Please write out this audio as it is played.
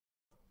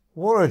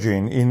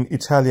Voragine in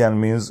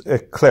Italian means a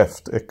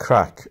cleft, a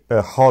crack,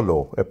 a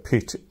hollow, a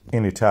pit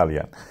in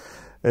Italian.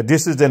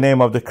 This is the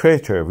name of the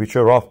crater which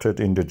erupted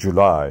in the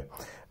July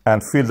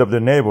and filled up the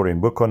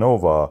neighboring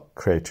Vulcanova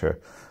crater,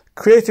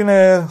 creating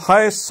a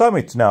highest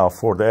summit now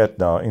for the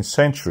Etna in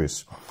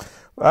centuries.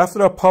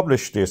 After I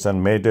published this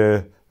and made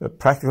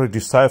practically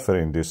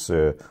deciphering this,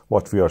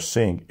 what we are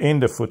seeing in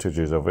the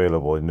footages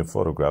available in the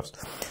photographs.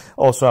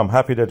 Also, I'm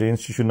happy that the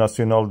Istituto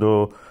Nazionale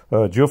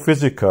di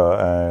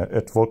Geofisica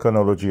at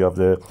Volcanology of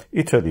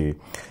Italy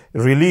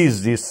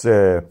released these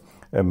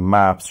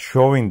maps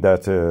showing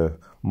that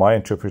my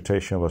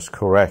interpretation was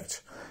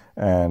correct.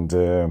 And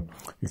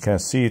you can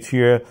see it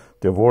here,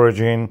 the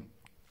Voragine.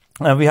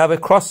 And we have a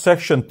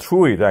cross-section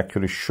through it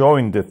actually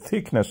showing the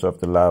thickness of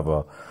the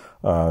lava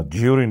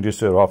during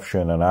this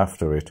eruption and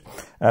after it.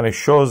 And it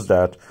shows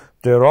that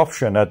the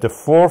eruption at the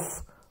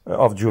 4th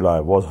of July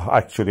was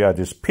actually at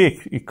its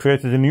peak. It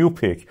created a new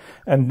peak.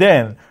 And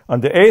then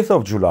on the 8th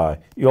of July,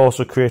 it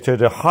also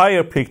created a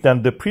higher peak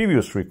than the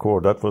previous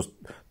record. That was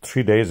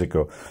 3 days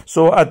ago.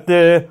 So at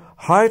the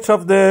height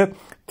of the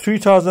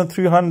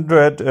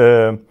 3,300,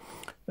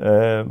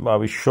 I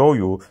will show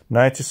you,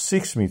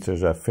 96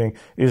 meters, I think,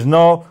 is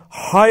now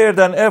higher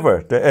than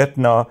ever. The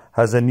Etna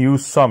has a new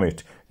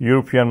summit.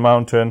 European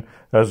mountain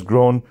has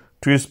grown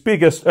to its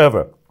biggest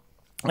ever.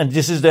 And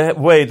this is the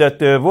way that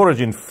the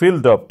Voragine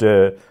filled up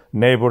the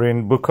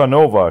neighboring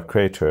Vulcanova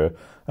crater.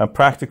 And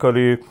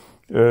practically,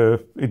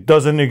 it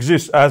doesn't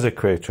exist as a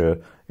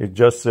crater. It's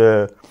just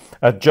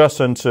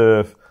adjacent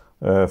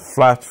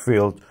flat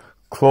field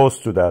close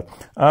to that.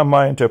 And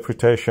my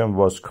interpretation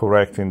was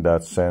correct in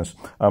that sense.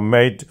 I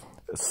made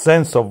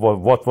sense of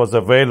what was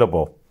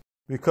available.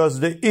 Because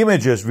the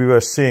images we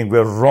were seeing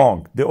were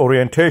wrong. The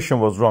orientation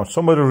was wrong.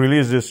 Somebody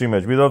released this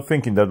image without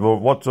thinking that, well,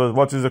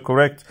 what is the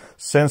correct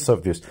sense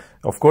of this?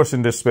 Of course,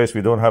 in this space,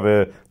 we don't have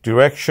a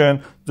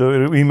direction.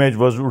 The image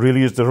was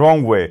released the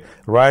wrong way.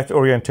 Right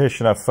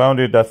orientation, I found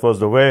it, that was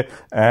the way,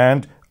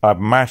 and I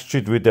matched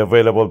it with the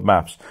available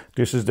maps.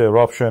 This is the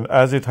eruption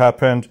as it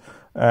happened,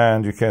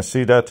 and you can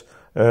see that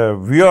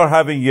we are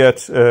having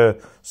yet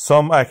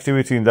some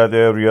activity in that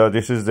area.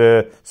 This is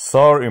the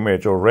SAR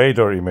image or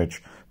radar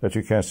image that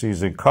you can see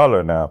is in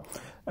color now.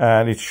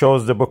 And it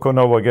shows the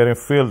Vulcanova getting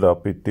filled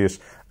up with this.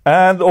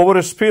 And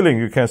overspilling,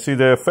 you can see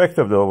the effect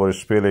of the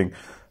overspilling.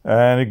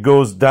 And it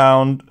goes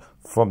down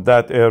from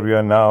that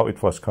area now.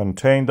 It was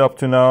contained up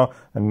to now,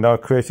 and now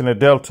creating a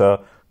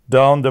delta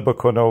down the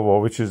Vulcanova,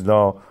 which is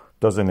now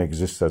doesn't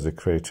exist as a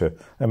crater.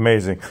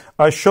 Amazing.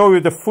 I show you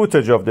the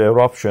footage of the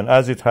eruption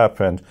as it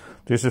happened.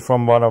 This is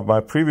from one of my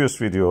previous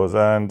videos,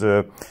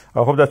 and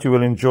I hope that you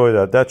will enjoy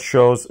that. That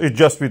shows it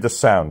just with the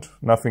sound,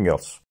 nothing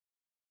else.